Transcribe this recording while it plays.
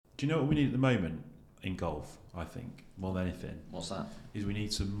Do you know what we need at the moment in golf, I think, more than anything? What's that? Is we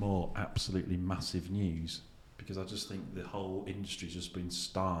need some more absolutely massive news, because I just think the whole industry's just been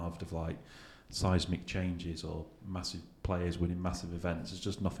starved of like seismic changes or massive players winning massive events. There's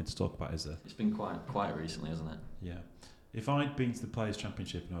just nothing to talk about, is there? It's been quite quiet recently, hasn't it? Yeah. If I'd been to the Players'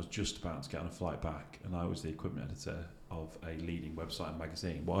 Championship and I was just about to get on a flight back and I was the equipment editor of a leading website and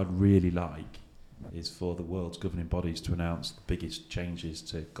magazine, what I'd really like is for the world's governing bodies to announce the biggest changes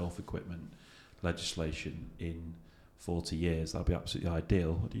to golf equipment legislation in 40 years. That'd be absolutely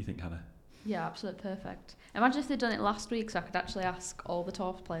ideal. What do you think, Hannah? Yeah, absolutely perfect. Imagine if they'd done it last week so I could actually ask all the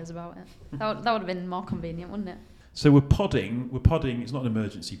tour players about it. That would have been more convenient, wouldn't it? So we're podding. It's not an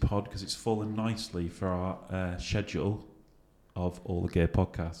emergency pod because it's fallen nicely for our schedule of All the Gear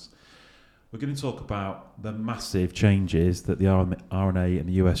podcasts. We're going to talk about the massive changes that the R&A and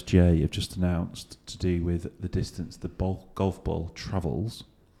the USGA have just announced to do with the distance the golf ball travels.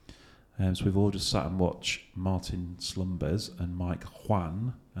 So we've all just sat and watched Martin Slumbers and Mike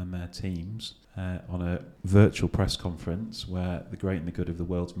Juan and their teams on a virtual press conference where the great and the good of the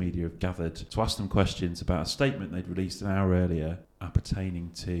world's media have gathered to ask them questions about a statement they'd released an hour earlier appertaining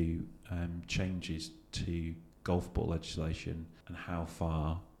to changes to golf ball legislation and how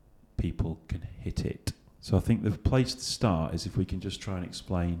far people can hit it. So I think the place to start is if we can just try and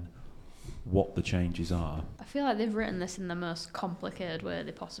explain what the changes are. I feel like they've written this in the most complicated way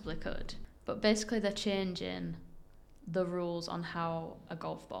they possibly could. But basically they're changing the rules on how a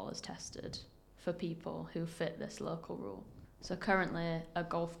golf ball is tested for people who fit this local rule. So currently a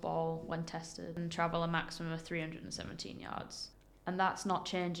golf ball, when tested, can travel a maximum of 317 yards. And that's not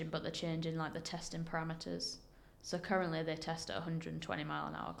changing, but they're changing like the testing parameters. So currently they test at 120 mile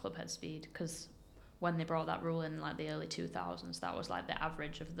an hour club head speed, because when they brought that rule in like the early 2000s, that was like the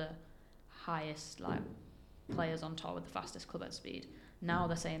average of the highest like players on tour with the fastest club head speed. Now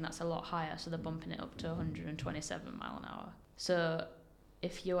they're saying that's a lot higher, so they're bumping it up to 127 mile an hour. So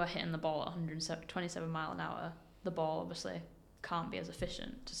if you are hitting the ball at 127 mile an hour, the ball obviously can't be as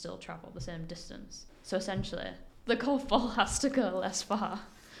efficient to still travel the same distance. So essentially, the golf ball has to go less far.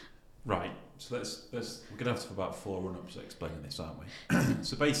 Right, so let's we're going to have to have about 4 run-ups explaining this, aren't we?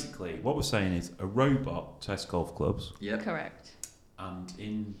 So basically, what we're saying is a robot tests golf clubs. Yep. Correct. And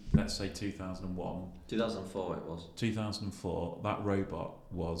in, let's say, 2001... 2004 it was. 2004, that robot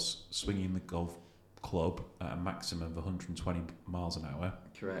was swinging the golf club at a maximum of 120 miles an hour.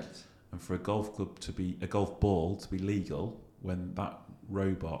 Correct. And for a golf ball to be legal, when that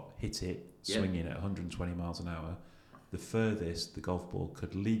robot hit it, swinging at 120 miles an hour, the furthest the golf ball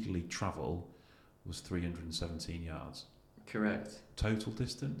could legally travel was 317 yards. Correct. Total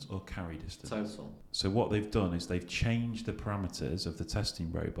distance or carry distance? Total. So what they've done is they've changed the parameters of the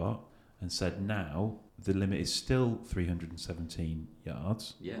testing robot and said now the limit is still 317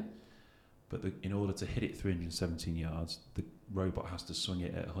 yards. Yeah. But in order to hit it 317 yards, the robot has to swing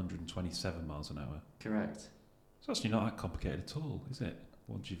it at 127 miles an hour. Correct. It's actually not that complicated at all, is it?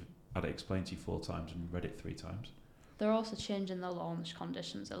 Once you've had it explained to you 4 times and read it 3 times. They're also changing the launch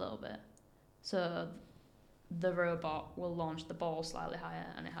conditions a little bit. So the robot will launch the ball slightly higher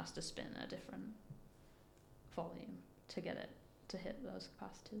and it has to spin at a different volume to get it to hit those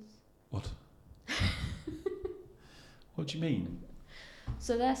capacities. What? What do you mean?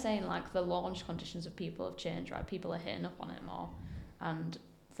 So they're saying like the launch conditions of people have changed, right? People are hitting up on it more and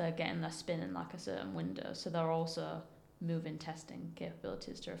they're getting their spin in like a certain window. So they're also moving testing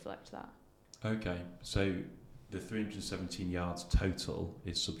capabilities to reflect that. Okay, so the 317 yards total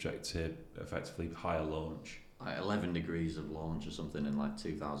is subject to effectively higher launch. Like 11 degrees of launch or something in like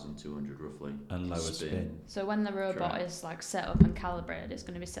 2,200 roughly. And lower spin. So when the robot Correct. is like set up and calibrated, it's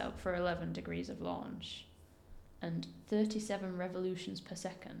going to be set up for 11 degrees of launch and 37 revolutions per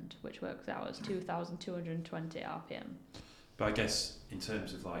second, which works out as 2,220 RPM. But I guess in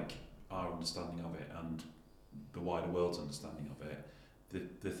terms of like our understanding of it and the wider world's understanding of it,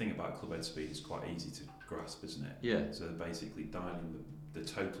 the thing about club head speed is quite easy to grasp, isn't it? Yeah. So they're basically dialing the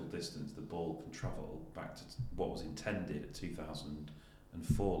total distance the ball can travel back to what was intended at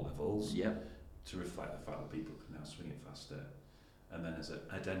 2004 levels. Yep. To reflect the fact that people can now swing it faster. And then as an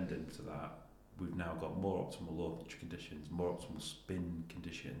addendum to that, we've now got more optimal launch conditions, more optimal spin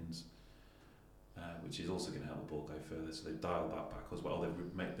conditions, which is also going to help the ball go further. So they've dialed that back as well.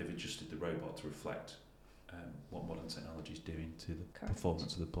 They've adjusted the robot to reflect what modern technology is doing to the Correct.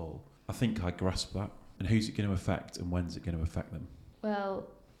 performance of the ball. I think I grasp that. And who's it going to affect and when's it going to affect them? Well,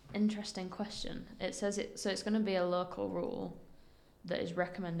 interesting question. It says it's going to be a local rule that is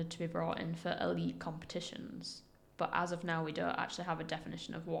recommended to be brought in for elite competitions. But as of now, we don't actually have a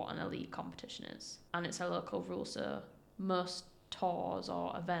definition of what an elite competition is. And it's a local rule, so most tours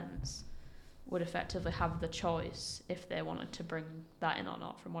or events would effectively have the choice if they wanted to bring that in or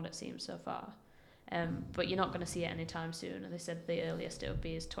not, from what it seems so far. But you're not going to see it anytime soon, and they said the earliest it would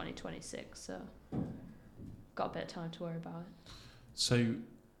be is 2026, so got a bit of time to worry about it. So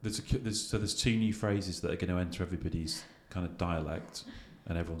there's two new phrases that are going to enter everybody's kind of dialect,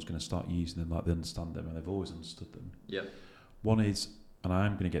 and everyone's going to start using them like they understand them, and they've always understood them. Yep. One is, and I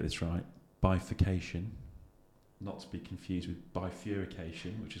am going to get this right, bifurcation, not to be confused with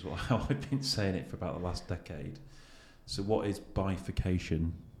bifurcation, which is how I've been saying it for about the last decade. So what is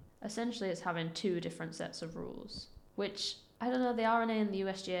bifurcation? Essentially, it's having two different sets of rules, which, I don't know, the R&A and the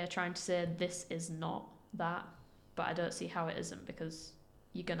USGA are trying to say this is not that, but I don't see how it isn't, because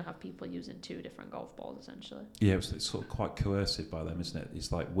you're going to have people using two different golf balls, essentially. Yeah, it's sort of quite coercive by them, isn't it?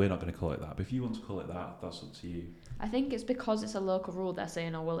 It's like, we're not going to call it that, but if you want to call it that, that's up to you. I think it's because it's a local rule, they're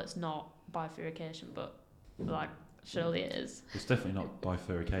saying, oh, well, it's not bifurcation, but, like, surely it is. It's definitely not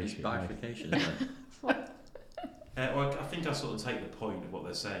bifurcation. It's bifurcation, isn't it? Well, I think I sort of take the point of what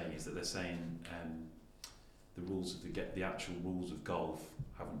they're saying is that they're saying the rules of the actual rules of golf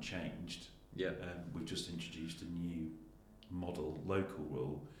haven't changed. Yeah. We've just introduced a new model local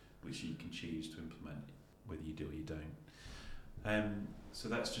rule which you can choose to implement whether you do or you don't. So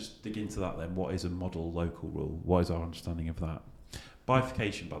let's just dig into that then. What is a model local rule? What is our understanding of that?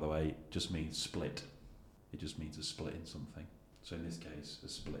 Bifurcation, by the way, just means split. It just means a split in something. So in this case, a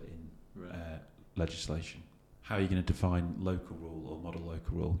split in legislation. How are you going to define local rule or model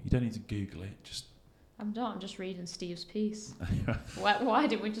local rule? You don't need to Google it. I'm just reading Steve's piece. Why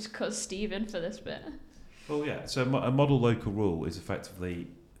didn't we just cut Steve in for this bit? Well, yeah. So a model local rule is effectively,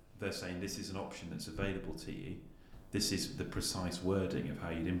 they're saying this is an option that's available to you. This is the precise wording of how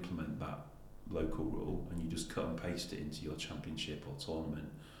you'd implement that local rule, and you just cut and paste it into your championship or tournament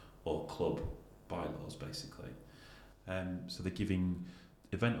or club bylaws, basically. So they're giving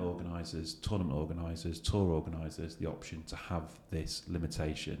event organisers, tournament organisers, tour organisers the option to have this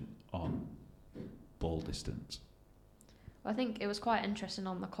limitation on ball distance. I think it was quite interesting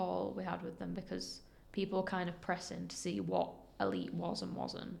on the call we had with them, because people were kind of pressing to see what elite was and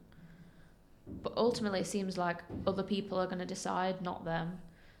wasn't. But ultimately it seems like other people are going to decide, not them.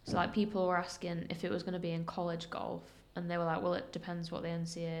 So like people were asking if it was going to be in college golf, and they were like, well, it depends what the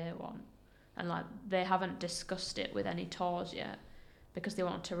NCAA want. And like they haven't discussed it with any tours yet, because they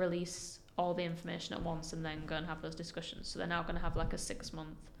want to release all the information at once and then go and have those discussions. So they're now going to have like a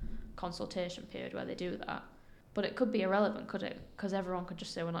 6-month consultation period where they do that. But it could be irrelevant, could it? Because everyone could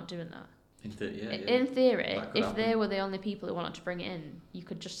just say, we're not doing that. In theory, if they were the only people who wanted to bring it in, you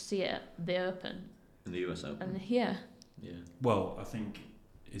could just see it at the Open. In the US Open. And yeah. Well, I think,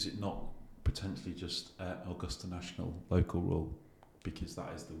 is it not potentially just Augusta National local rule? Because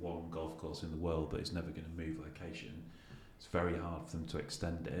that is the one golf course in the world that is never going to move location. It's very hard for them to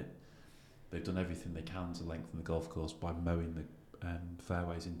extend it. They've done everything they can to lengthen the golf course by mowing the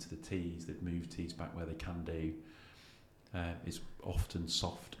fairways into the tees. They've moved tees back where they can do. It's often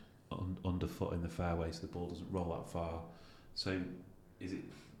soft underfoot in the fairway, so the ball doesn't roll that far. So is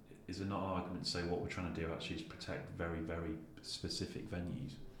there not an argument to say what we're trying to do actually is protect very, very specific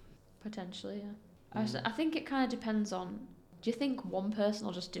venues? Potentially, yeah. I think it kind of depends on, do you think one person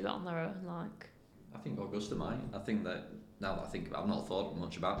will just do it on their own? Like, I think Augusta might. I think that, now that I think, I've not thought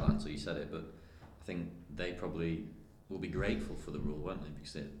much about that until you said it, but I think they probably will be grateful for the rule, won't they?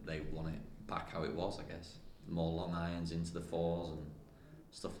 Because they want it back how it was, I guess. More long irons into the fours and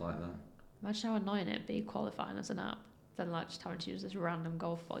stuff like that. Imagine how annoying it'd be qualifying as an app, than like just having to use this random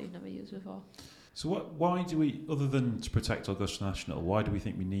golf ball you've never used before. So why do we, other than to protect Augusta National, why do we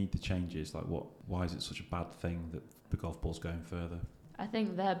think we need the changes? Like why is it such a bad thing that the golf ball's going further? I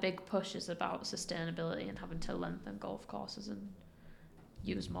think their big push is about sustainability and having to lengthen golf courses and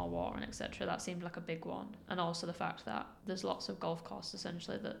use more water and etc. That seemed like a big one. And also the fact that there's lots of golf courses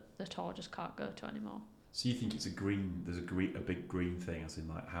essentially that the tour just can't go to anymore. So you think it's a big green thing, as in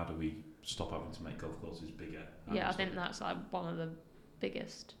like, how do we stop having to make golf courses bigger? I think that's like one of the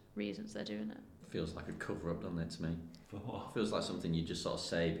biggest reasons they're doing it. Feels like a cover-up, doesn't it, to me? For what? Feels like something you just sort of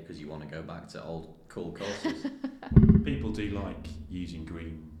say because you want to go back to old cool courses. People do like using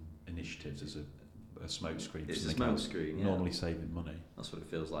green initiatives as a smoke screen. It's a smoke screen, yeah. Normally saving money. That's what it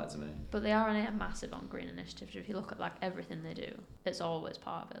feels like to me. But the R&A are massive on green initiatives. If you look at like everything they do, it's always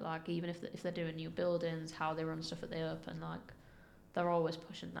part of it. Like even if they're doing new buildings, how they run stuff at the Open, like they're always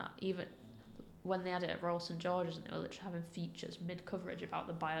pushing that. Even when they had it at Royal St George's, and they were literally having features mid-coverage about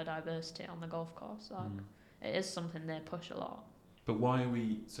the biodiversity on the golf course. Like it is something they push a lot. But why are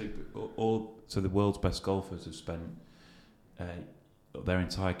we so the world's best golfers have spent their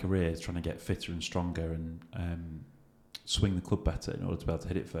entire careers trying to get fitter and stronger and swing the club better in order to be able to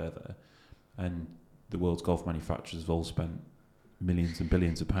hit it further. And the world's golf manufacturers have all spent millions and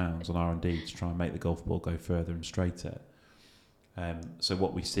billions of pounds on R&D to try and make the golf ball go further and straighter. So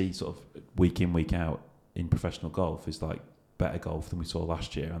what we see sort of week in, week out in professional golf is like better golf than we saw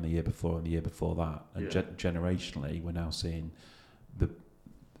last year and the year before and the year before that. And generationally, we're now seeing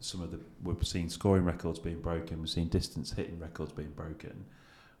we're seeing scoring records being broken. We're seeing distance hitting records being broken.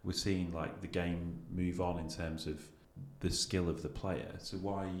 We're seeing like the game move on in terms of the skill of the player. So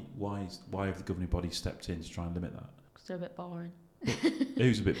why have the governing body stepped in to try and limit that? It's a bit boring.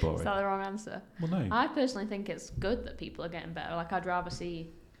 Who's a bit boring? Is that the wrong answer? Well, no. I personally think it's good that people are getting better. Like, I'd rather see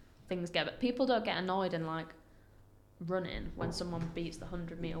things get better. People don't get annoyed in, like, running when someone beats the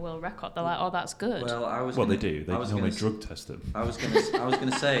 100-metre world record. They're like, oh, that's good. Well, they do. They normally drug test them. I was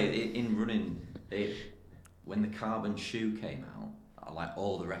gonna say, in running, when the carbon shoe came out, like,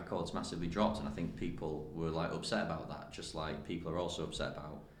 all the records massively dropped, and I think people were, like, upset about that, just like people are also upset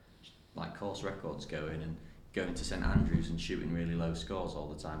about, like, course records going to St Andrews and shooting really low scores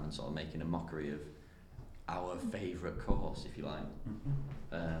all the time and sort of making a mockery of our favourite course, if you like.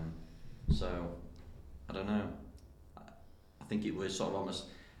 So, I don't know. I think it was sort of almost...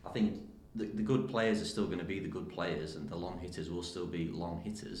 I think the good players are still going to be the good players and the long hitters will still be long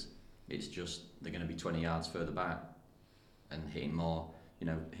hitters. It's just they're going to be 20 yards further back and hitting more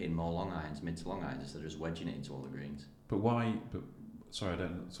long irons, mid to long irons, instead of just wedging it into all the greens. But why... Sorry, I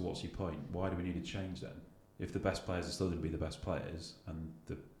don't... So what's your point? Why do we need to change then? If the best players are still going to be the best players and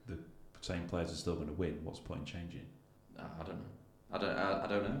the same players are still going to win, what's the point in changing? I don't know. I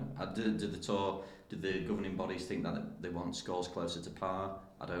don't know. Did the governing bodies think that they want scores closer to par?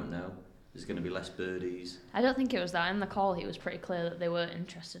 I don't know. There's going to be less birdies. I don't think it was that. In the call, he was pretty clear that they weren't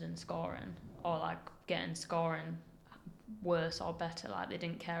interested in scoring or, like, getting scoring worse or better. Like, they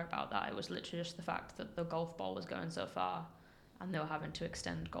didn't care about that. It was literally just the fact that the golf ball was going so far and they were having to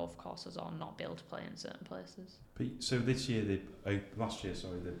extend golf courses or not be able to play in certain places. But so this year, the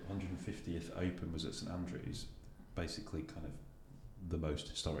 150th Open was at St Andrews, basically kind of the most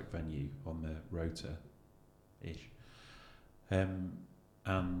historic venue on the rota-ish.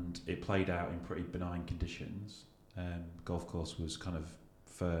 And it played out in pretty benign conditions. Golf course was kind of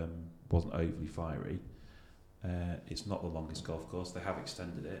firm, wasn't overly fiery. It's not the longest golf course. They have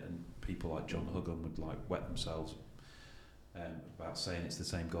extended it, and people like John Huggan would like wet themselves about saying it's the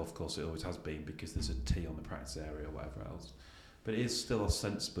same golf course it always has been because there's a tee on the practice area or whatever else. But it is still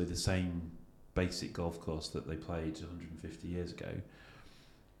ostensibly the same basic golf course that they played 150 years ago.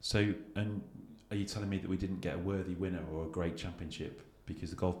 So, and are you telling me that we didn't get a worthy winner or a great championship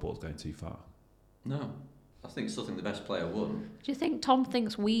because the golf ball's going too far? No. I still think the best player won. Do you think Tom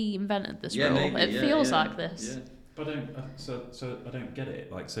thinks we invented this rule? Maybe, it feels like this. Yeah. But I don't. So I don't get it.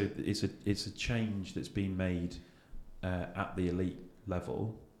 Like, so it's a change that's been made at the elite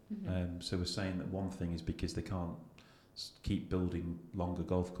level. Mm-hmm. So we're saying that one thing is because they can't keep building longer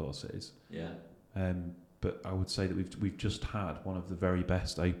golf courses. Yeah. But I would say that we've just had one of the very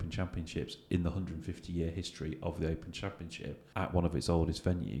best Open Championships in the 150-year history of the Open Championship at one of its oldest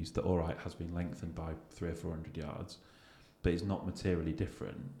venues that, all right, has been lengthened by 300 or 400 yards, but it's not materially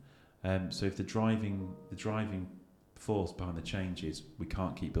different. So if the driving force behind the change is we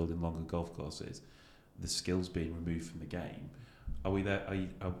can't keep building longer golf courses, the skills being removed from the game, are we there?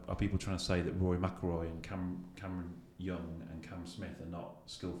 Are people trying to say that Rory McIlroy and Cameron Young and Cam Smith are not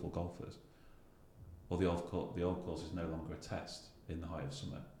skillful golfers? Or the old course is no longer a test in the height of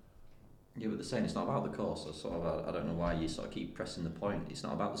summer. Yeah, but they're saying it's not about the course. I don't know why you sort of keep pressing the point. It's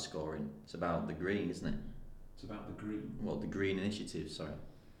not about the scoring. It's about the green, isn't it? It's about the green. Well, the green initiative, sorry.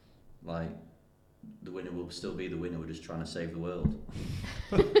 Like, the winner will still be the winner. We're just trying to save the world.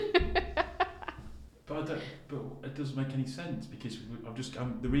 But it doesn't make any sense because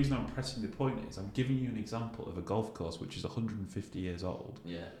the reason I'm pressing the point is I'm giving you an example of a golf course which is 150 years old.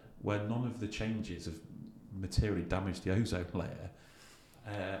 Yeah. Where none of the changes have materially damaged the ozone layer,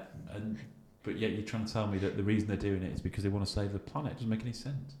 but yet you're trying to tell me that the reason they're doing it is because they want to save the planet. It doesn't make any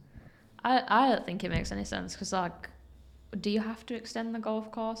sense. I don't think it makes any sense because, like, do you have to extend the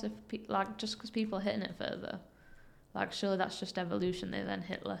golf course if just because people are hitting it further? Like, surely that's just evolution. They then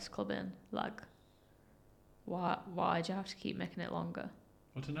hit less club in. Like, why do you have to keep making it longer?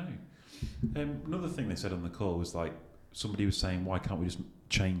 I don't know. Another thing they said on the call was like somebody was saying, why can't we just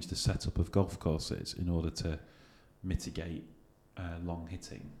change the setup of golf courses in order to mitigate long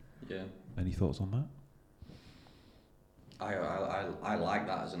hitting? Yeah. Any thoughts on that? I like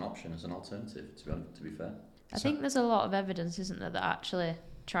that as an option, as an alternative. To be fair, I think there's a lot of evidence, isn't there, that actually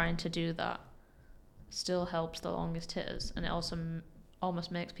trying to do that still helps the longest hitters, and it also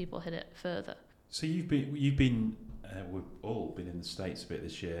almost makes people hit it further. So you've been we've all been in the States a bit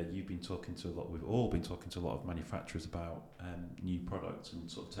this year. You've been talking to a lot. We've all been talking to a lot of manufacturers about new products and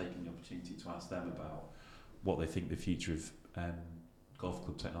sort of taking the opportunity to ask them about what they think the future of golf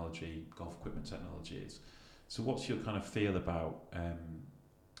club technology, golf equipment technology is. So, what's your kind of feel about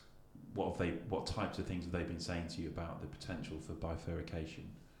what types of things have they been saying to you about the potential for bifurcation?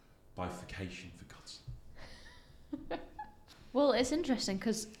 Bifurcation, for God's sake. Well, it's interesting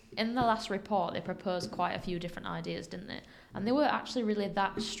because in the last report they proposed quite a few different ideas, didn't they? And they were actually really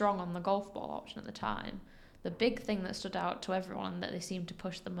that strong on the golf ball option at the time. The big thing that stood out to everyone that they seemed to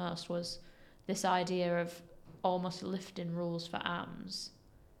push the most was this idea of almost lifting rules for AMs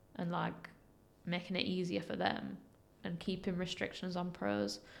and like making it easier for them and keeping restrictions on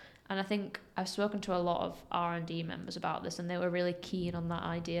pros. And I think I've spoken to a lot of R&D members about this, and they were really keen on that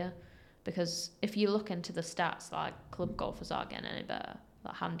idea. Because if you look into the stats, like club golfers aren't getting any better,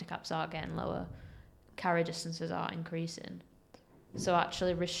 like handicaps are getting lower, carry distances are increasing. So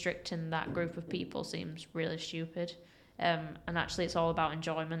actually restricting that group of people seems really stupid. And actually it's all about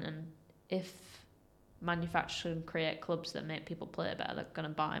enjoyment, and if manufacturers can create clubs that make people play better, they're going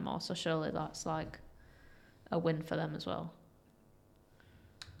to buy more. So surely that's like a win for them as well.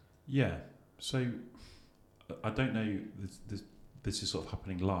 Yeah. So I don't know. This is sort of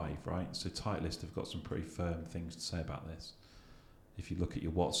happening live, right? So Titleist have got some pretty firm things to say about this. If you look at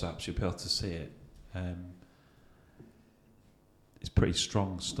your WhatsApps, you'll be able to see it. It's pretty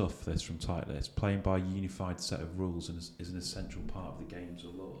strong stuff, this, from Titleist. Playing by a unified set of rules is an essential part of the game's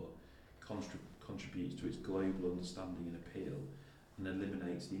allure, contributes to its global understanding and appeal, and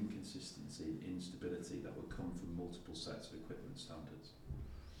eliminates the inconsistency and instability that would come from multiple sets of equipment standards.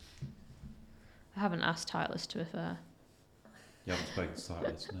 I haven't asked Titleist, to be fair. You haven't spoken to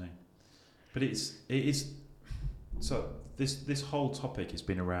Titleist, no. But it is. So this whole topic has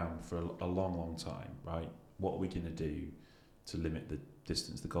been around for a long, long time, right? What are we going to do to limit the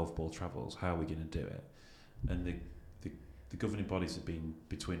distance the golf ball travels? How are we going to do it? And the governing bodies have been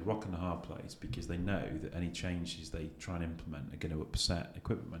between rock and a hard place, because they know that any changes they try and implement are going to upset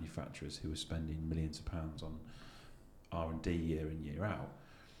equipment manufacturers who are spending millions of pounds on R&D year in, year out,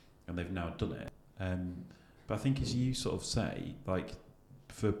 and they've now done it. But I think, as you sort of say, like,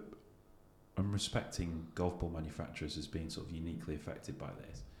 I'm respecting golf ball manufacturers as being sort of uniquely affected by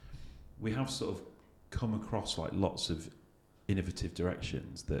this. We have sort of come across like lots of innovative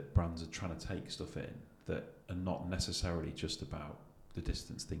directions that brands are trying to take stuff in that are not necessarily just about the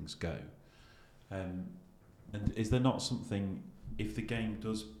distance things go. And is there not something, if the game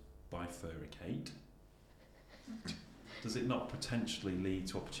does bifurcate, does it not potentially lead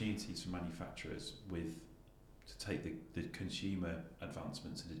to opportunities for manufacturers to take the consumer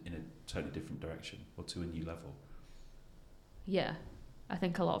advancements in a totally different direction, or to a new level? Yeah, I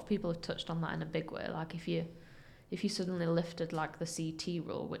think a lot of people have touched on that in a big way. Like if you suddenly lifted like the CT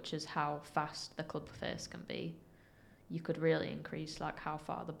rule, which is how fast the club face can be, you could really increase like how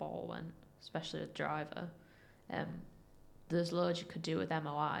far the ball went, especially with driver. There's loads you could do with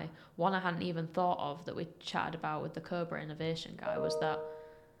MOI. One I hadn't even thought of that we chatted about with the Cobra Innovation guy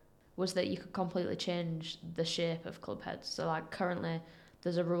was that you could completely change the shape of club heads. So like currently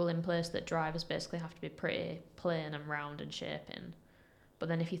there's a rule in place that drivers basically have to be pretty plain and round in shaping. But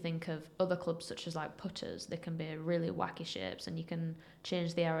then if you think of other clubs such as like putters, they can be really wacky shapes, and you can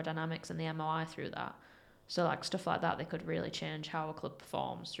change the aerodynamics and the MOI through that. So like stuff like that, they could really change how a club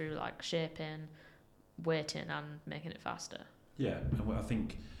performs through like shaping, weighting, and making it faster. Yeah, and I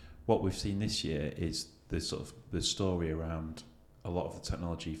think what we've seen this year is the story around a lot of the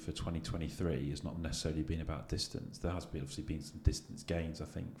technology for 2023 has not necessarily been about distance. There has obviously been some distance gains, I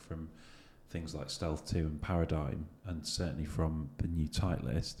think, from things like Stealth 2 and Paradigm, and certainly from the new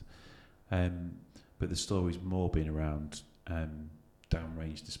Titleist. But the story's more been around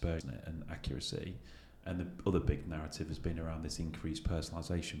downrange dispersion and accuracy. And the other big narrative has been around this increased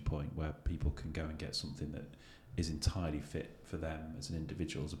personalisation point, where people can go and get something that is entirely fit for them as an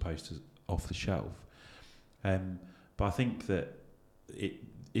individual, as opposed to off the shelf. But I think that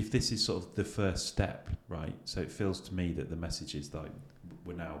if this is sort of the first step, right? So it feels to me that the message is that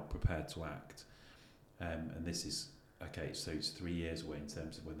we're now prepared to act, and this is okay. So it's 3 years away in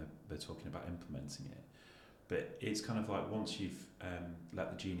terms of when they're talking about implementing it. But it's kind of like, once you've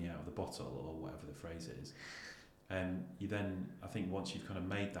let the genie out of the bottle, or whatever the phrase is, you then, I think once you've kind of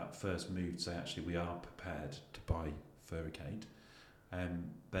made that first move to say, actually, we are prepared to bifurcate,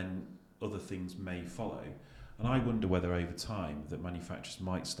 then other things may follow. And I wonder whether over time that manufacturers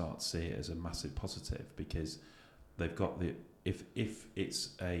might start to see it as a massive positive, because they've got if it's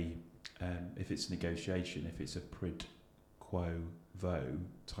a negotiation, if it's a quid quo vo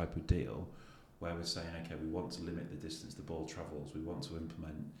type of deal, where we're saying, okay, we want to limit the distance the ball travels, we want to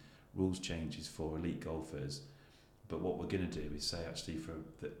implement rules changes for elite golfers, but what we're going to do is say actually for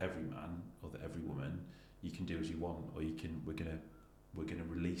the every man or the every woman, you can do as you want, or we're going to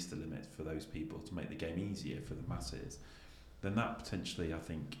release the limit for those people to make the game easier for the masses. Then that potentially, I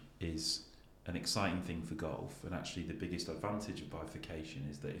think, is an exciting thing for golf. And actually the biggest advantage of bifurcation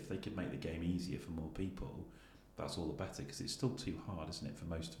is that if they could make the game easier for more people, that's all the better, because it's still too hard, isn't it, for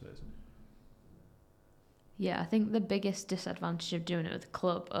most of us? Yeah, I think the biggest disadvantage of doing it with a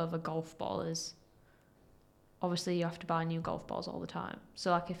club over golf ball is obviously you have to buy new golf balls all the time.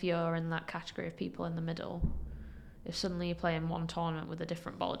 So like if you're in that category of people in the middle, if suddenly you're playing one tournament with a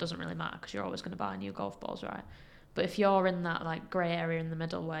different ball, it doesn't really matter because you're always going to buy new golf balls, right? But if you're in that like grey area in the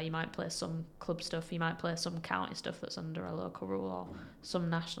middle where you might play some club stuff, you might play some county stuff that's under a local rule, or some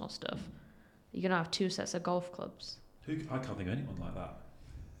national stuff, you're going to have two sets of golf clubs. I can't think of anyone like that.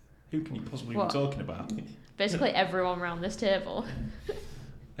 Who can you possibly What? be talking about? Basically everyone around this table.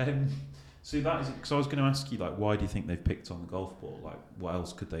 So that is, because I was going to ask you, like, why do you think they've picked on the golf ball? Like, what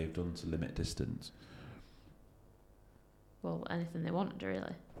else could they have done to limit distance? Well, anything they wanted,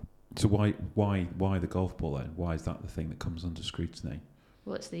 really. So why the golf ball then? Why is that the thing that comes under scrutiny?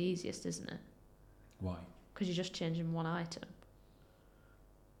 Well, it's the easiest, isn't it? Why? Because you're just changing one item.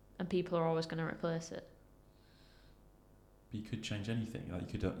 And people are always going to replace it. But you could change anything.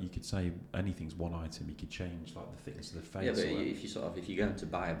 Like you could say anything's one item. You could change like the thickness of the face. Yeah, but if you're going to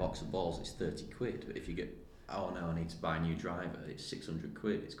buy a box of balls, it's 30 quid. But if you get, oh no, I need to buy a new driver, it's 600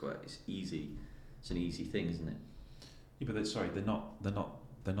 quid. It's easy. It's an easy thing, isn't it? Yeah, but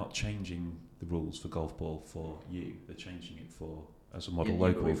they're not changing the rules for golf ball for you. They're changing it for as a model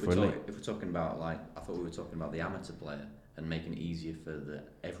local for elite. If we're talking about, like, I thought we were talking about the amateur player and making it easier for the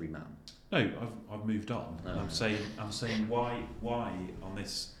everyman. No, I've moved on. No. I'm saying why on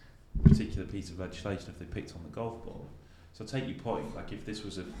this particular piece of legislation have they picked on the golf ball? So I take your point. Like if this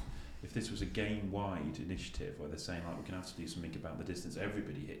was a game wide initiative where they're saying like we're gonna have to do something about the distance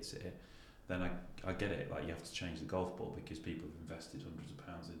everybody hits it, then I get it. Like you have to change the golf ball because people have invested hundreds of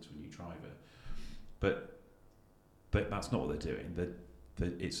pounds into a new driver. But that's not what they're doing.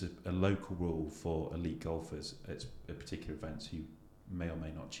 It's a local rule for elite golfers at particular events who may or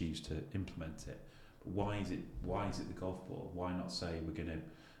may not choose to implement it. But why is it the golf ball? Why not say we're going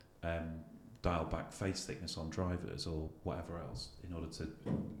to dial back face thickness on drivers or whatever else in order to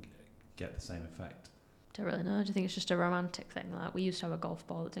get the same effect? Don't really know. Do you think it's just a romantic thing? Like we used to have a golf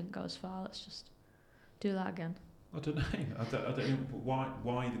ball that didn't go as far. Let's just do that again. I don't know. I don't know.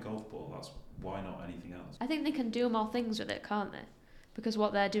 Why the golf ball? Why not anything else? I think they can do more things with it, can't they? Because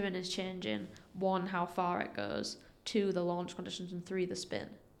what they're doing is changing, 1, how far it goes, 2, the launch conditions, and 3, the spin.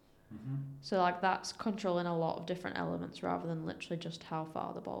 Mm-hmm. So like that's controlling a lot of different elements rather than literally just how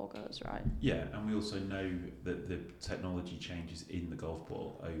far the ball goes, right? Yeah, and we also know that the technology changes in the golf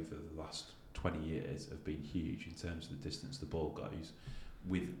ball over the last 20 years have been huge in terms of the distance the ball goes,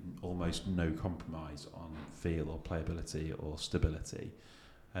 with almost no compromise on feel or playability or stability.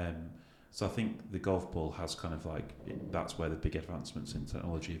 So I think the golf ball has kind of like, that's where the big advancements in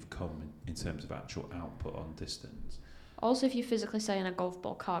technology have come in terms of actual output on distance. Also, if you're physically saying a golf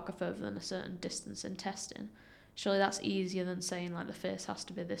ball can't go further than a certain distance in testing, surely that's easier than saying like the face has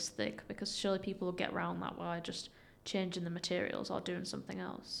to be this thick, because surely people will get around that by just changing the materials or doing something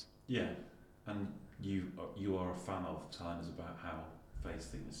else. Yeah, and you are a fan of telling us about how face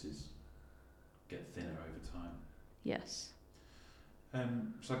thicknesses get thinner over time. Yes.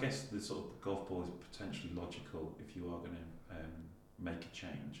 So I guess the sort of golf ball is potentially logical if you are going to make a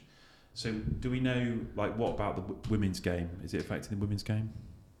change. So do we know, like, what about the women's game? Is it affecting the women's game?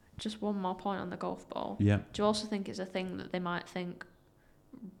 Just one more point on the golf ball. Yeah. Do you also think it's a thing that they might think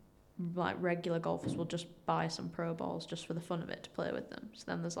like regular golfers will just buy some pro balls just for the fun of it to play with them? So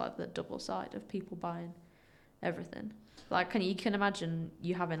then there's like the double side of people buying everything. Like you can imagine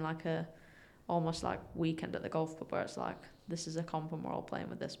you having like a almost like weekend at the golf club where it's like, this is a comp and we're all playing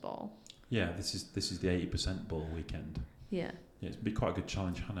with this ball. Yeah, this is the 80% ball weekend. Yeah. Yeah, it'd be quite a good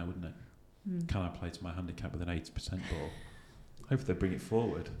challenge, Hannah, wouldn't it? Mm. Can I play to my handicap with an 80% ball? Hopefully they bring it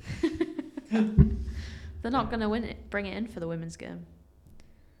forward. They're not going to bring it in for the women's game.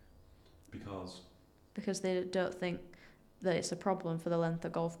 Because They don't think that it's a problem for the length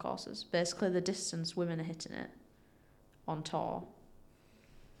of golf courses. Basically, the distance women are hitting it on tour,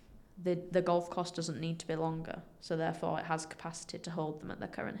 the golf course doesn't need to be longer, so therefore it has capacity to hold them at their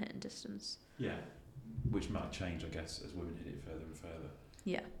current hitting distance. yeah, which might change, I guess, as women hit it further and further.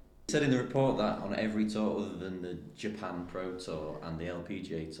 Yeah. It said in the report that on every tour other than the Japan Pro Tour and the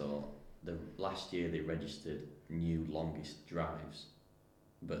LPGA Tour, last year they registered new longest drives.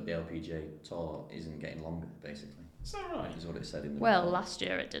 but the LPGA Tour isn't getting longer, basically. Is that right? Is what it said in the Well, report. last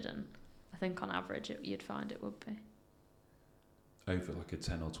year it didn't. I think on average you'd find it would be. Over like a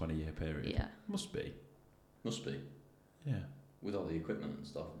 10 or 20 year period? Yeah. Must be. Must be, Yeah. with all the equipment and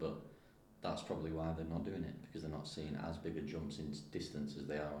stuff, but that's probably why they're not doing it, because they're not seeing as big a jumps in distance as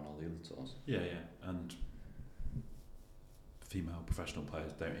they are on all the other tours. Yeah, yeah. And female professional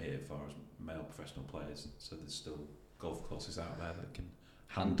players don't hit as far as male professional players, so there's still golf courses out there that can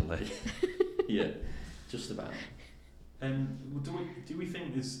handle it. Yeah, just about. Do we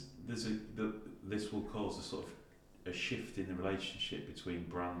think that this will cause a sort of a shift in the relationship between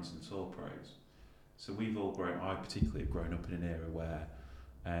brands and tour pros? So we've all I particularly have grown up in an era where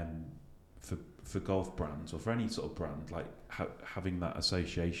for golf brands, or for any sort of brand, like having that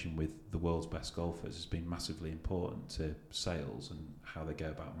association with the world's best golfers has been massively important to sales and how they go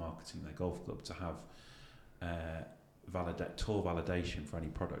about marketing their golf club. To have tour validation for any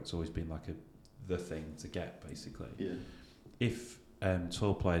product's always been like the thing to get, basically. Yeah. If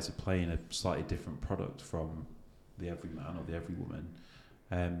tour players are playing a slightly different product from the everyman or the everywoman,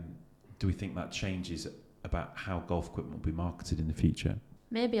 do we think that changes about how golf equipment will be marketed in the future?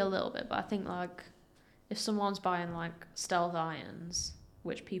 Maybe a little bit, but I think like if someone's buying like stealth irons,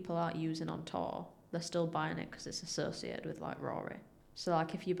 which people aren't using on tour, they're still buying it because it's associated with like Rory. So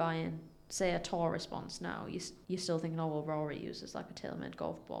like if you're buying, say, a tour response now, you're still thinking, oh well, Rory uses like a tailor-made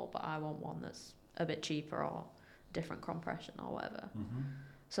golf ball, but I want one that's a bit cheaper or different compression or whatever. Mm-hmm.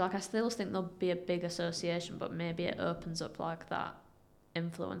 So like I still think there'll be a big association, but maybe it opens up like that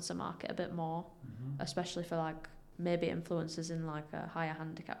influencer market a bit more, especially for like maybe influencers in like a higher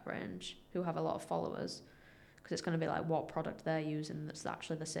handicap range who have a lot of followers, because it's going to be like what product they're using that's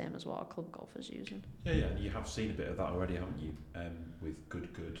actually the same as what a club golfer's using. Yeah, and you have seen a bit of that already, haven't you? With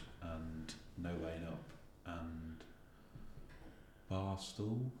Good and No Laying Up and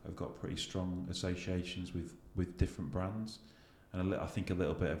Barstool have got pretty strong associations with different brands, and I think a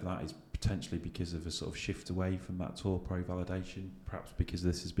little bit of that is potentially because of a sort of shift away from that tour pro validation, perhaps because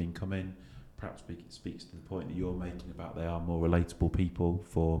this has been coming, perhaps it speaks to the point that you're making about they are more relatable people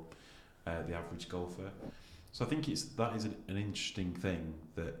for the average golfer. So I think that is an interesting thing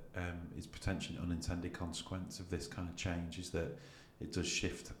that is potentially an unintended consequence of this kind of change, is that it does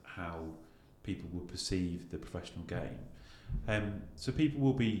shift how people will perceive the professional game. So people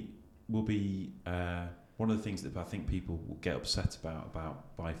will be one of the things that I think people will get upset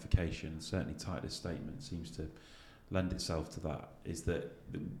about bifurcation, certainly Titleist's statement seems to lend itself to that, is that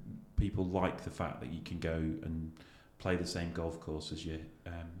people like the fact that you can go and play the same golf course as your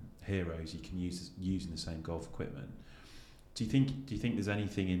heroes, you can using the same golf equipment. Do you think there's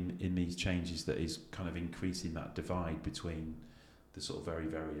anything in these changes that is kind of increasing that divide between the sort of very,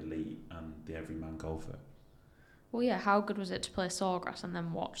 very elite and the everyman golfer? Well, yeah, how good was it to play Sawgrass and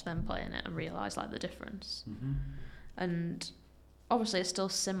then watch them playing it and realise like the difference? Mm-hmm. And obviously it's still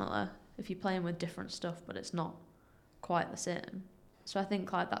similar if you're playing with different stuff, but it's not quite the same. So I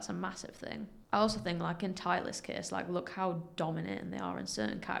think like that's a massive thing. I also think like in Titleist's case, like look how dominating they are in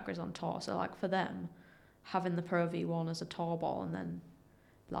certain categories on tour. So like for them, having the Pro V1 as a tour ball and then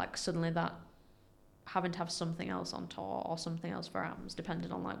like suddenly that having to have something else on tour or something else for AMs,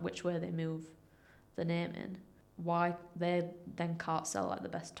 depending on like which way they move the name in, why they then can't sell like the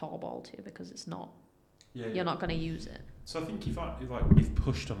best tour ball to you because it's not, you're not going to use it. So I think if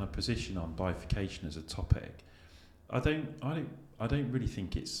pushed on a position on bifurcation as a topic, I don't really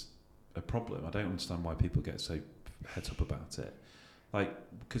think it's a problem. I don't understand why people get so het up about it. Like,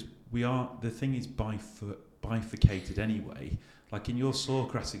 because the thing is bifurcated anyway. Like in your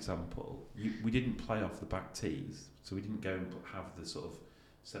Sawgrass example, we didn't play off the back tees, so we didn't go and have the sort of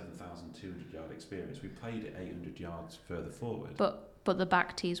 7,200 yard experience. We played it 800 yards further forward. But the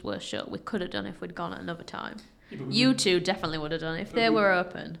back tees were shut. We could have done if we'd gone at another time. Yeah, you two definitely would have done if they were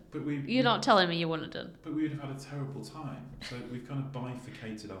open. You're not telling me you wouldn't have done. But we would have had a terrible time. So we've kind of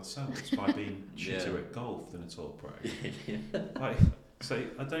bifurcated ourselves by being shitter at golf than a tour pro. Like, so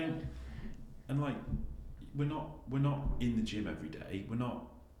I don't, and like, we're not in the gym every day. We're not.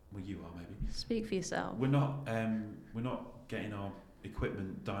 Well, you are maybe. Speak for yourself. We're not getting our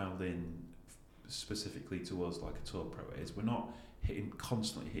equipment dialed in specifically to us like a tour pro is. We're not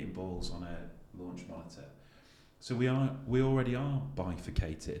constantly hitting balls on a launch monitor. So we already are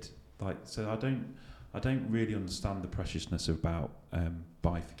bifurcated. Like, so I don't really understand the preciousness about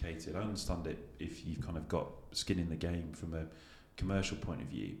bifurcated. I understand it if you've kind of got skin in the game from a commercial point of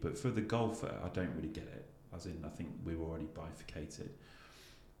view, but for the golfer, I don't really get it. As in, I think we're already bifurcated.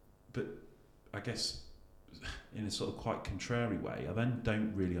 But I guess in a sort of quite contrary way, I then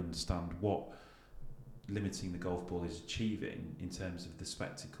don't really understand what limiting the golf ball is achieving in terms of the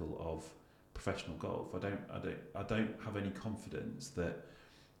spectacle of professional golf. I don't have any confidence that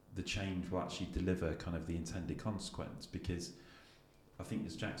the change will actually deliver kind of the intended consequence, because I think,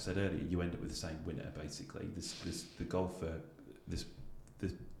 as Jack said earlier, you end up with the same winner basically. The golfer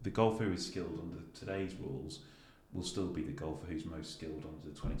who is skilled under today's rules will still be the golfer who's most skilled under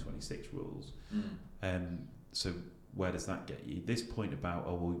the 2026 rules. So where does that get you? This point about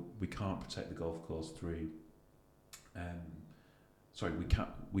we can't protect the golf course through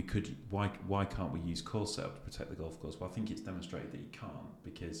why can't we use course setup to protect the golf course? Well, I think it's demonstrated that you can't,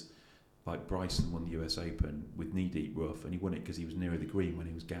 because like Bryson won the US Open with knee deep rough, and he won it because he was nearer the green when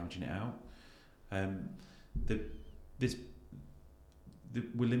he was gouging it out.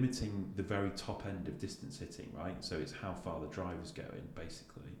 We're limiting the very top end of distance hitting, right? So it's how far the driver's going,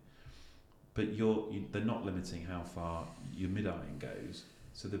 basically. But they're not limiting how far your mid-iron goes.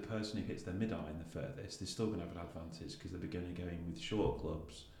 So the person who hits their mid-iron the furthest is still going to have an advantage, because they're going to go in with shorter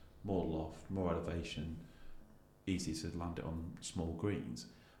clubs, more loft, more elevation, easy to land it on small greens.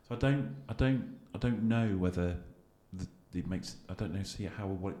 So I don't know whether it makes. I don't know. See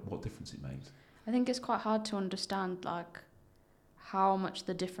what difference it makes. I think it's quite hard to understand like how much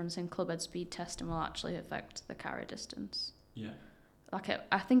the difference in clubhead speed testing will actually affect the carry distance. Yeah. Like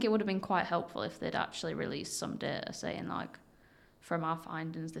I think it would have been quite helpful if they'd actually released some data saying like, from our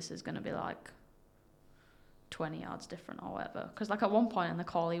findings, this is going to be like 20 yards different or whatever. Because like at one point in the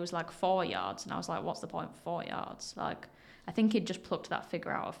call, he was like 4 yards, and I was like, what's the point for 4 yards? Like, I think he'd just plucked that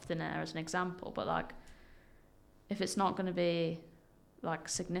figure out of thin air as an example, but like, if it's not going to be like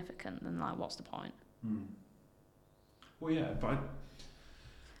significant, then like, what's the point? Well, yeah, but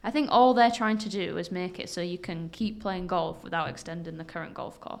I think all they're trying to do is make it so you can keep playing golf without extending the current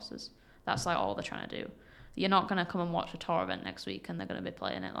golf courses. That's like all they're trying to do. You're not going to come and watch a tour event next week and they're going to be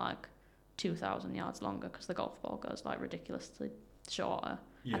playing it like 2,000 yards longer because the golf ball goes like ridiculously shorter.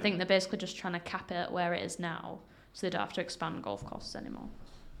 yeah. I think they're basically just trying to cap it at where it is now, so they don't have to expand golf courses anymore.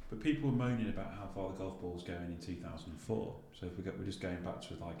 But people were moaning about how far the golf ball was going in 2004. So if we're just going back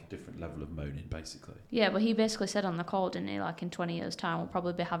to like a different level of moaning, basically. Yeah, but he basically said on the call, didn't he, like in 20 years' time, we'll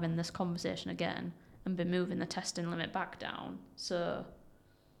probably be having this conversation again and be moving the testing limit back down so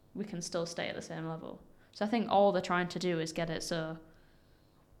we can still stay at the same level. So I think all they're trying to do is get it so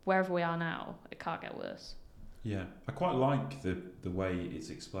wherever we are now, it can't get worse. Yeah, I quite like the way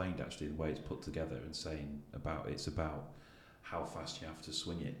it's explained, actually, the way it's put together, and saying it's about how fast you have to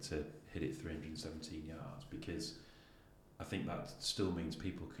swing it to hit it 317 yards, because I think that still means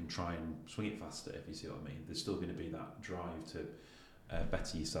people can try and swing it faster, if you see what I mean. There's still going to be that drive to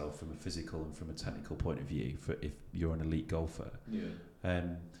better yourself from a physical and from a technical point of view for if you're an elite golfer. Yeah.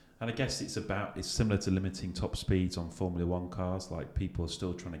 And I guess it's similar to limiting top speeds on Formula One cars. Like, people are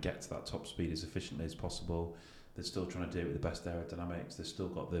still trying to get to that top speed as efficiently as possible. They're still trying to do it with the best aerodynamics. They've still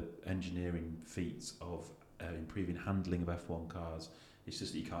got the engineering feats of improving handling of F1 cars. It's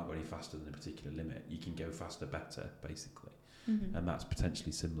just that you can't go any faster than a particular limit. You can go faster better, basically. Mm-hmm. And that's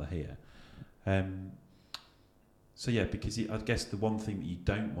potentially similar here. So yeah, because I guess the one thing that you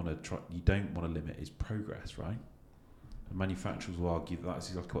don't want to limit is progress, right? And manufacturers will argue that that's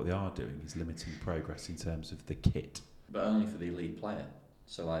exactly what they are doing, is limiting progress in terms of the kit. But only for the elite player.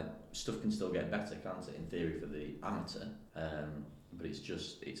 So like, stuff can still get better, can't it, in theory, for the amateur. But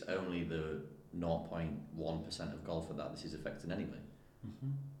it's only the 0.1% of golfer that this is affecting anyway.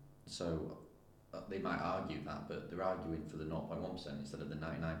 Mm-hmm. So they might argue that, but they're arguing for the 0.1% instead of the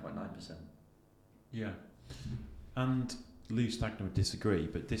 99.9%. Yeah. And Lou Stagner would disagree,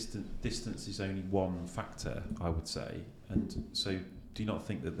 but distance is only one factor, I would say. And so do you not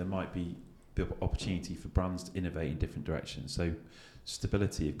think that there might be the opportunity for brands to innovate in different directions? So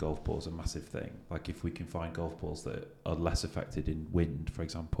stability of golf balls is a massive thing. Like, if we can find golf balls that are less affected in wind, for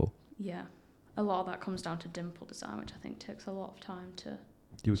example. Yeah. A lot of that comes down to dimple design, which I think takes a lot of time to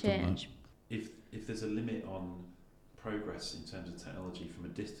You would change. If there's a limit on progress in terms of technology from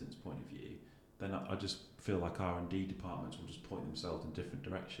a distance point of view, then I just feel like R&D departments will just point themselves in a different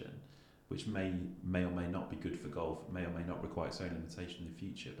direction, which may or may not be good for golf, may or may not require its own limitation in the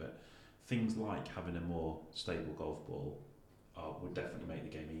future. But things like having a more stable golf ball would definitely make the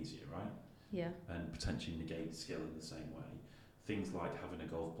game easier, right? Yeah. And potentially negate skill in the same way. Things like having a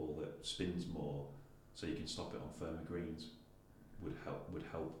golf ball that spins more so you can stop it on firmer greens would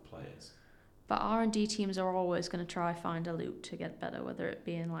help players. But R&D teams are always going to try find a loop to get better, whether it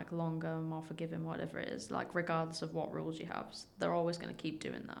be in like longer, more forgiving, whatever it is. Like, regardless of what rules you have, they're always going to keep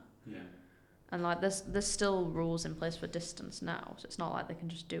doing that. Yeah. And like, there's still rules in place for distance now, so it's not like they can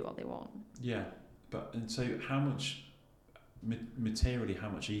just do what they want. Yeah, and so how much materially, how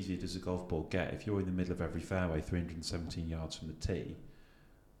much easier does a golf ball get if you're in the middle of every fairway, 317 yards from the tee?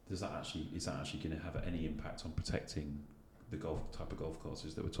 Is that actually going to have any impact on protecting the type of golf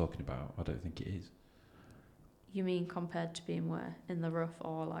courses that we're talking about? I don't think it is. You mean compared to being where in the rough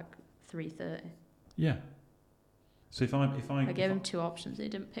or like 330? Yeah. So if I gave him two options. He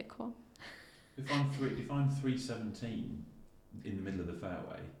didn't pick one. If I'm 317 in the middle of the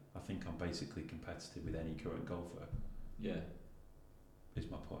fairway, I think I'm basically competitive with any current golfer. Yeah. Is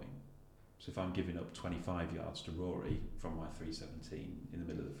my point. So if I'm giving up 25 yards to Rory from my 317 in the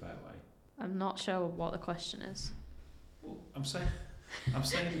middle of the fairway, I'm not sure what the question is. well, I'm saying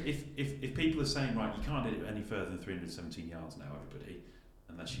if people are saying, right, you can't hit it any further than 317 yards now, everybody,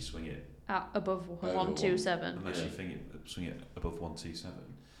 unless you swing it At above 127. unless you swing it above 127,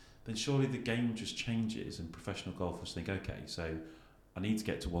 then surely the game just changes and professional golfers think, okay, so I need to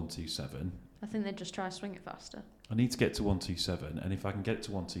get to 127. I think they just try to swing it faster. I need to get to 127, and if I can get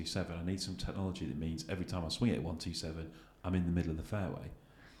to 127, I need some technology that means every time I swing it at 127, I'm in the middle of the fairway.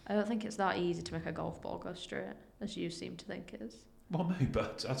 I don't think it's that easy to make a golf ball go straight, as you seem to think it is. Well, no,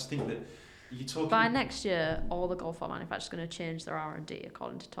 but I just think that you're talking... By next year, all the golf ball manufacturers are going to change their R&D,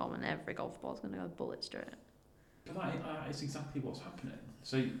 according to Tom, and every golf ball is going to go bullet straight. But that is exactly what's happening.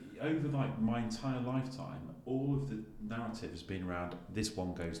 So over like my entire lifetime, all of the narrative has been around this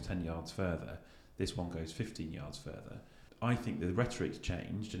one goes 10 yards further, this one goes 15 yards further. I think the rhetoric's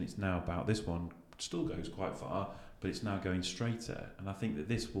changed and it's now about this one still goes quite far, but it's now going straighter. And I think that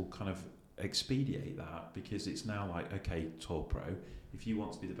this will kind of expedite that, because it's now like, okay, Tour Pro, if you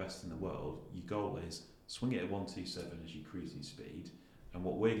want to be the best in the world, your goal is swing it at 127 as your cruising speed. And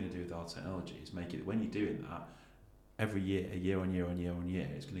what we're going to do with our technology is make it that when you're doing that, every year on year,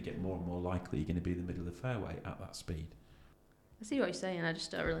 it's going to get more and more likely you're going to be in the middle of the fairway at that speed. I see what you're saying, I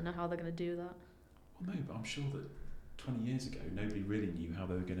just don't really know how they're going to do that. Well, no, but I'm sure that 20 years ago, nobody really knew how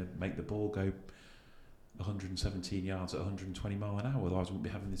they were going to make the ball go 117 yards at 120 mile an hour, otherwise we wouldn't be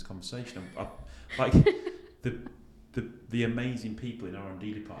having this conversation. Like the amazing people in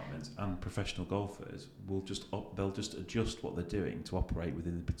R&D departments and professional golfers will they'll just adjust what they're doing to operate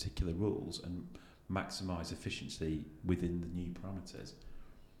within the particular rules and maximise efficiency within the new parameters.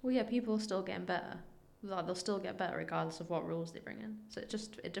 Well, yeah, people are still getting better. Like, they'll still get better regardless of what rules they bring in. So it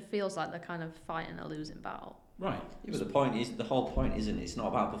just feels like they're kind of fighting a losing battle. Right. Yeah, but the whole point isn't, it's not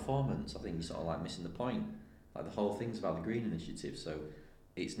about performance. I think you're sort of like missing the point. Like, the whole thing's about the green initiative, so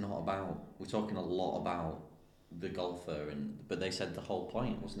it's not about, we're talking a lot about the golfer, but they said the whole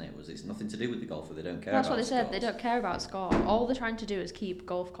point, wasn't it? It's nothing to do with the golfer, they don't care That's about what they said, scores. they don't care about score. All they're trying to do is keep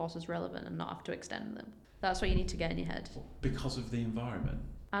golf courses relevant and not have to extend them. That's what you need to get in your head. Because of the environment.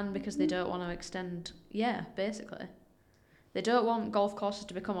 And because they don't want to extend, basically. They don't want golf courses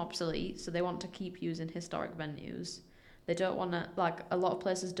to become obsolete, so they want to keep using historic venues. They don't want to, like, a lot of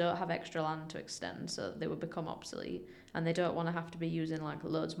places don't have extra land to extend, so they would become obsolete. And they don't want to have to be using, like,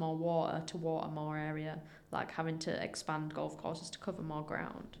 loads more water to water more area, like having to expand golf courses to cover more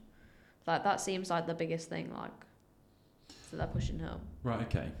ground. Like, that seems like the biggest thing, like, that they're pushing home. Right,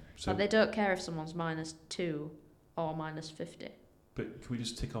 okay. So like, they don't care if someone's -2 or -50. But can we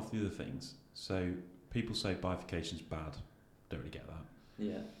just tick off the other things? So people say bifurcation's bad. Don't really get that.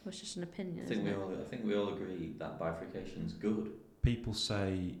 Yeah. Well, it's just an opinion, I think isn't it? I think we all agree that bifurcation's good. People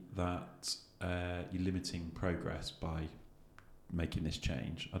say that you're limiting progress by making this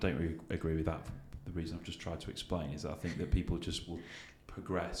change. I don't really agree with that. The reason I've just tried to explain is that I think that people just will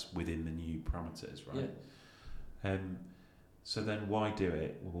progress within the new parameters, right? Yeah. So then why do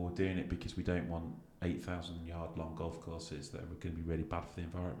it? Well, we're doing it because we don't want 8,000 yard long golf courses that are going to be really bad for the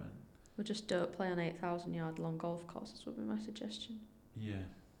environment. Well, just don't play on 8,000 yard long golf courses would be my suggestion. Yeah.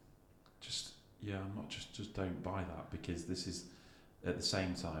 I'm not just don't buy that, because this is at the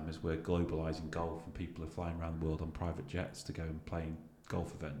same time as we're globalising golf and people are flying around the world on private jets to go and play in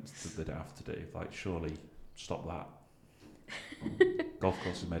golf events that they don't have to do. Like, surely stop that. Golf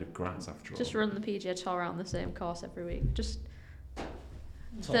course is made of grass after all. Just run the PGA Tour around the same course every week. Just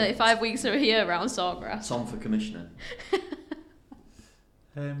Tom, 35 weeks of a year around Sawgrass. Tom for commissioner.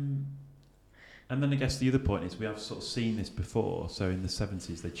 And then I guess the other point is we have sort of seen this before. So in the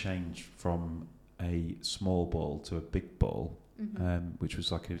 70s they changed from a small ball to a big ball, which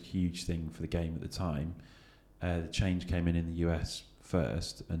was like a huge thing for the game at the time. The change came in the US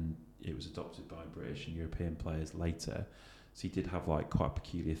first, and it was adopted by British and European players later. So you did have like quite a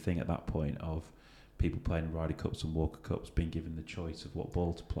peculiar thing at that point of people playing Ryder Cups and Walker Cups being given the choice of what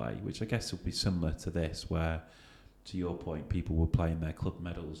ball to play, which I guess would be similar to this, where, to your point, people were playing their club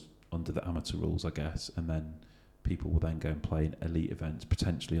medals under the amateur rules, I guess, and then people will then go and play in elite events,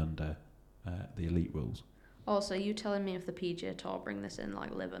 potentially under the elite rules. Also, you telling me if the PGA Tour bring this in,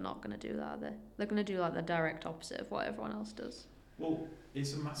 like, Liv are not going to do that, are they? They're going to do, like, the direct opposite of what everyone else does. Well,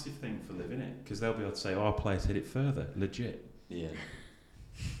 it's a massive thing for Liv, isn't it? Because they'll be able to say, our players hit it further, legit. Yeah.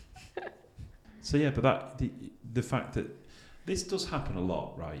 So yeah, but the fact that this does happen a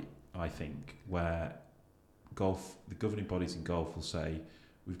lot, right? I think where the governing bodies in golf will say,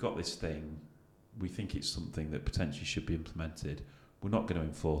 we've got this thing, we think it's something that potentially should be implemented. We're not going to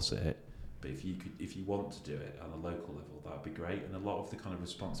enforce it, but if you want to do it on a local level, that'd be great. And a lot of the kind of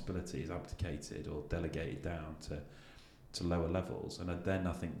responsibility is abdicated or delegated down to lower levels, and then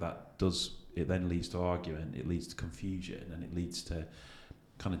I think it then leads to argument, it leads to confusion, and it leads to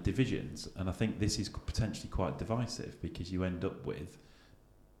kind of divisions. And I think this is potentially quite divisive, because you end up with,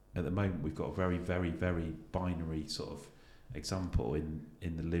 at the moment, we've got a very, very, very binary sort of example in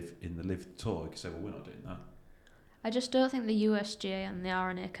the live tour. You can say, well, we're not doing that. I just don't think the USGA and the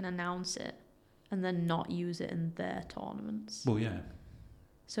R&A can announce it and then not use it in their tournaments. Well, yeah.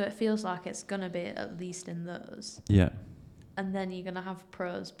 So it feels like it's going to be at least in those. Yeah. And then you're going to have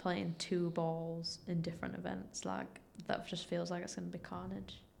pros playing 2 balls in different events. Like, that just feels like it's going to be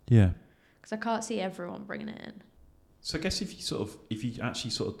carnage. Yeah. Because I can't see everyone bringing it in. So I guess if you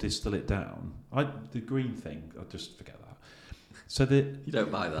actually sort of distill it down, the green thing, I'll just forget that. So you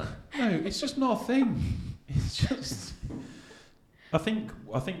don't buy that? No, it's just not a thing. It's just. I think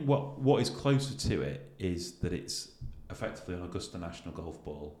what is closer to it is that it's effectively an Augusta National golf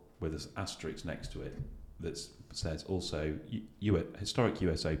ball with an asterisk next to it that says also historic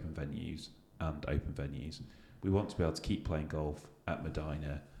US Open venues and open venues. We want to be able to keep playing golf at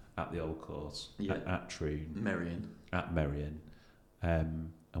Medina, at the Old Course, at Troon, at Merion,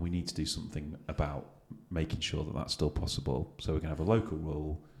 and we need to do something about making sure that that's still possible. So we're going to have a local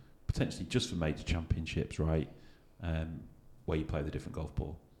rule, potentially just for major championships, right? Where you play the different golf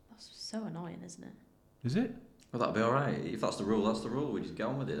ball. That's so annoying, isn't it? Is it? Well, that'd be all right. If that's the rule, that's the rule. We just get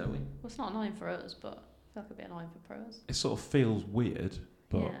on with it, don't we? Well, it's not annoying for us, but I feel like it'd be annoying for pros. It sort of feels weird,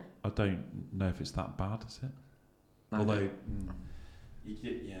 but Yeah. I don't know if it's that bad, is it? No. Although, maybe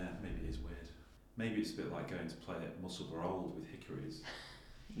it is weird. Maybe it's a bit like going to play at Musselburgh Old with hickories.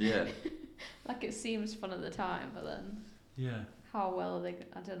 Yeah. Like, it seems fun at the time, but then Yeah. how well are they?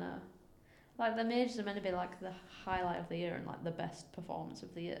 I don't know. Like, the majors are meant to be like the highlight of the year and like the best performance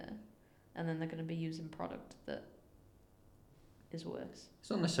of the year, and then they're going to be using product that is worse. It's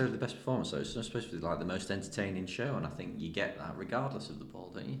not necessarily the best performance, though. It's supposed to be like the most entertaining show, and I think you get that regardless of the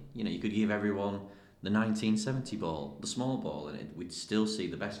ball, don't you? You know, you could give everyone the 1970 ball, the small ball, and we'd still see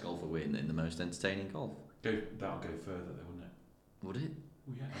the best golfer win in the most entertaining golf. That'll go further, though, wouldn't it? Would it?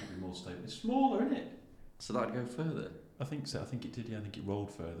 Well, yeah, it'll be more stable. It's smaller, isn't it? So that'd go further? I think so. I think it did, yeah. I think it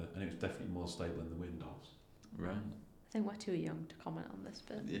rolled further, and it was definitely more stable in the windows. Right. I think we're too young to comment on this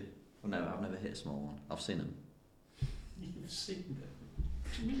bit. Yeah. Well, no, I've never hit a small one. I've seen them. You've seen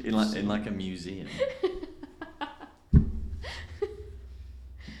them? In like a museum.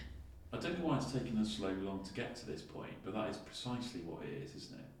 I don't know why it's taken us so long to get to this point, but that is precisely what it is,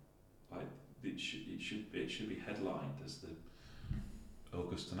 isn't it? Like, it should be headlined as the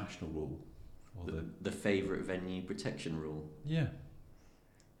Augusta National Rule, or the favourite venue protection rule. Yeah.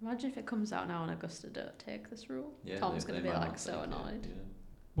 Imagine if it comes out now and Augusta don't take this rule. Yeah, Tom's they going to be might like not so take it, annoyed. yeah.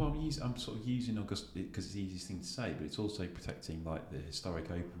 Well, I'm sort of using Augusta because it's the easiest thing to say, but it's also protecting like the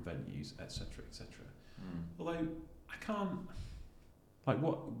historic open venues, etc., etc. Although I can't, like,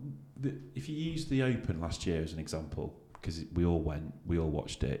 if you use the Open last year as an example, because we all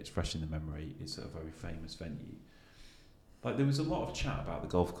watched it. It's fresh in the memory. It's a very famous venue. Like, there was a lot of chat about the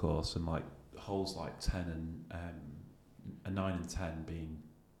golf course and like holes like 10 and 9 and 10 being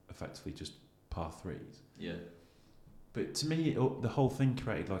effectively just par threes. Yeah. But to me, the whole thing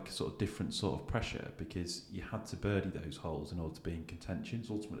created like a sort of different sort of pressure, because you had to birdie those holes in order to be in contention. It's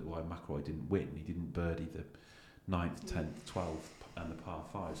ultimately why McIlroy didn't win. He didn't birdie the 9th, 10th, 12th and the par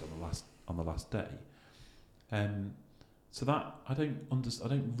fives on the last day. So that I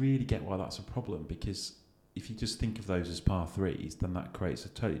don't really get why that's a problem, because if you just think of those as par threes, then that creates a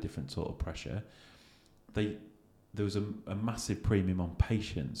totally different sort of pressure. There was a massive premium on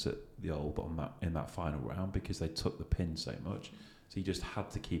patience at the Old in that final round, because they took the pin so much. So you just had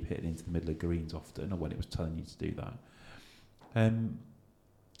to keep hitting into the middle of greens often, or when it was telling you to do that. And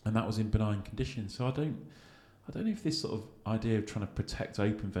that was in benign conditions. So I don't know if this sort of idea of trying to protect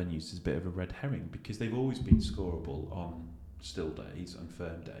open venues is a bit of a red herring, because they've always been scoreable on still days and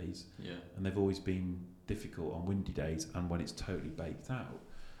firm days. Yeah. And they've always been difficult on windy days and when it's totally baked out.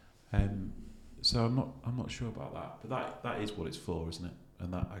 So I'm not sure about that, but that is what it's for, isn't it?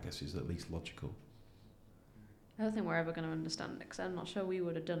 And that, I guess, is at least logical. I don't think we're ever going to understand it, because I'm not sure we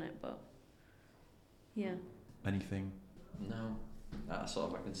would have done it, but Yeah. Anything? No, I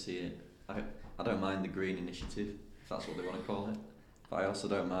can see it. I don't mind the green initiative, if that's what they want to call it. But I also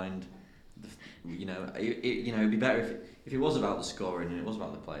don't mind, it'd be better if it was about the scoring and it was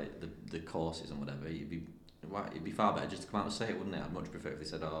about the courses and whatever. It'd be far better just to come out and say it, wouldn't it? I'd much prefer if they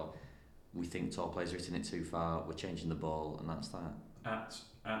said, "Oh, we think tall players are hitting it too far. We're changing the ball," and that's that.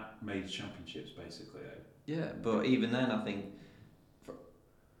 At major championships, basically. Yeah, but even then, I think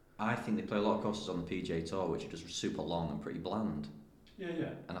they play a lot of courses on the PGA Tour, which are just super long and pretty bland.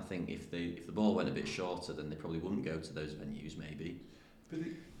 Yeah. And I think if the ball went a bit shorter, then they probably wouldn't go to those venues, maybe.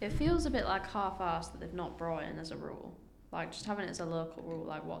 It feels a bit like half-assed that they've not brought it in as a rule. Like, just having it as a local rule,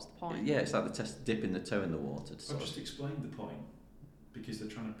 like, what's the point? Yeah, it's like the test dipping the toe in the water. I've just explained the point, because they're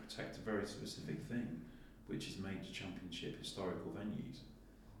trying to protect a very specific thing, which is major championship historical venues,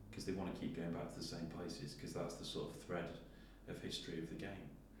 because they want to keep going back to the same places, because that's the sort of thread of history of the game.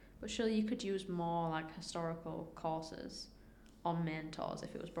 But surely you could use more, like, historical courses on main tours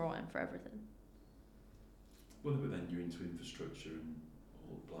if it was brought in for everything. Well, but then you're into infrastructure and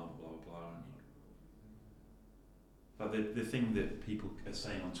all blah, blah, blah, aren't you? Like the thing that people are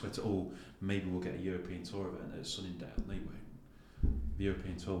saying on Twitter, maybe we'll get a European Tour event at Sunningdale. No, you won't. The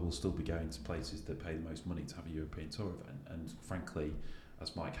European Tour will still be going to places that pay the most money to have a European Tour event. And frankly,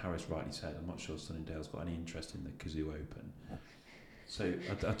 as Mike Harris rightly said, I'm not sure Sunningdale's got any interest in the Kazoo Open. So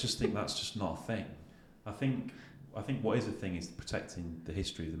I just think that's just not a thing. I think what is a thing is protecting the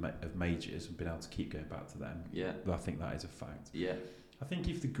history of majors and being able to keep going back to them. Yeah. I think that is a fact. Yeah. I think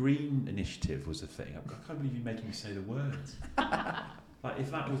if the green initiative was a thing, I can't believe you're making me say the words. Like if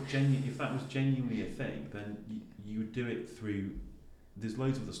that was genuinely a thing, then you would do it through. There's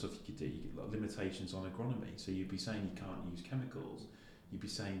loads of other stuff you could do. You could, like limitations on agronomy. So you'd be saying you can't use chemicals. You'd be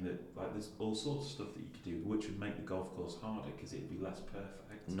saying that like there's all sorts of stuff that you could do, which would make the golf course harder because it'd be less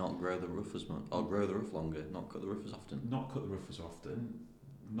perfect. Not grow the rough as much, or grow the rough longer. Not cut the rough as often. Not cut the rough as often.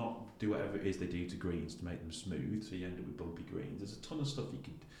 Not do whatever it is they do to greens to make them smooth, so you end up with bumpy greens. There's a ton of stuff you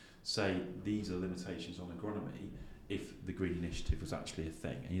could say these are limitations on agronomy if the green initiative was actually a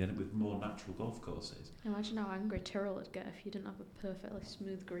thing, and you end up with more natural golf courses. Imagine how angry Tyrrell would get if you didn't have a perfectly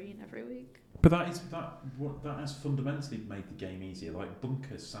smooth green every week. But that has fundamentally made the game easier. Like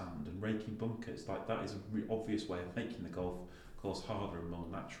bunkers, sand, and raking bunkers. Like that is a obvious way of making the golf course harder and more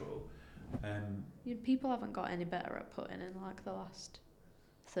natural. People haven't got any better at putting in like the last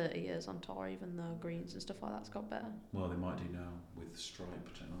 30 years on tour, even though greens and stuff like that's got better. Well, they might do now with stripe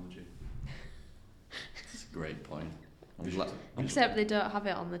technology. That's a great point. Except they don't have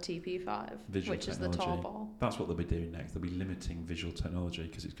it on the TP5, Visual which technology. is the tour ball. That's what they'll be doing next. They'll be limiting visual technology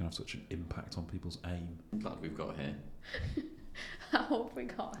because it's going to have such an impact on people's aim. I'm glad we've got here. I hope we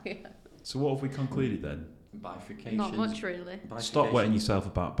got here. So what have we concluded then? Bifurcation. Not much, really. Stop wetting yourself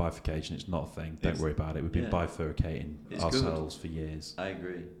about bifurcation. It's not a thing. Don't worry about it. We've been yeah. bifurcating It's ourselves for years. I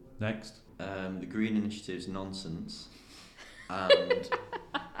agree. Next. The Green Initiative's nonsense. And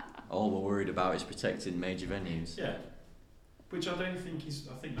all we're worried about is protecting major venues. Yeah. Which I don't think is...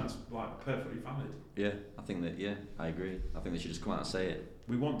 I think that's like perfectly valid. Yeah, I agree. I think they should just come out and say it.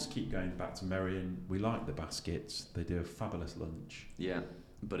 We want to keep going back to Merion. We like the baskets. They do a fabulous lunch. Yeah,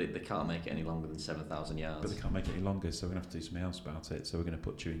 but they can't make it any longer than 7,000 yards. But they can't make it any longer, so we're going to have to do something else about it. So we're going to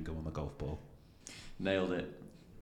put chewing gum on the golf ball. Nailed it.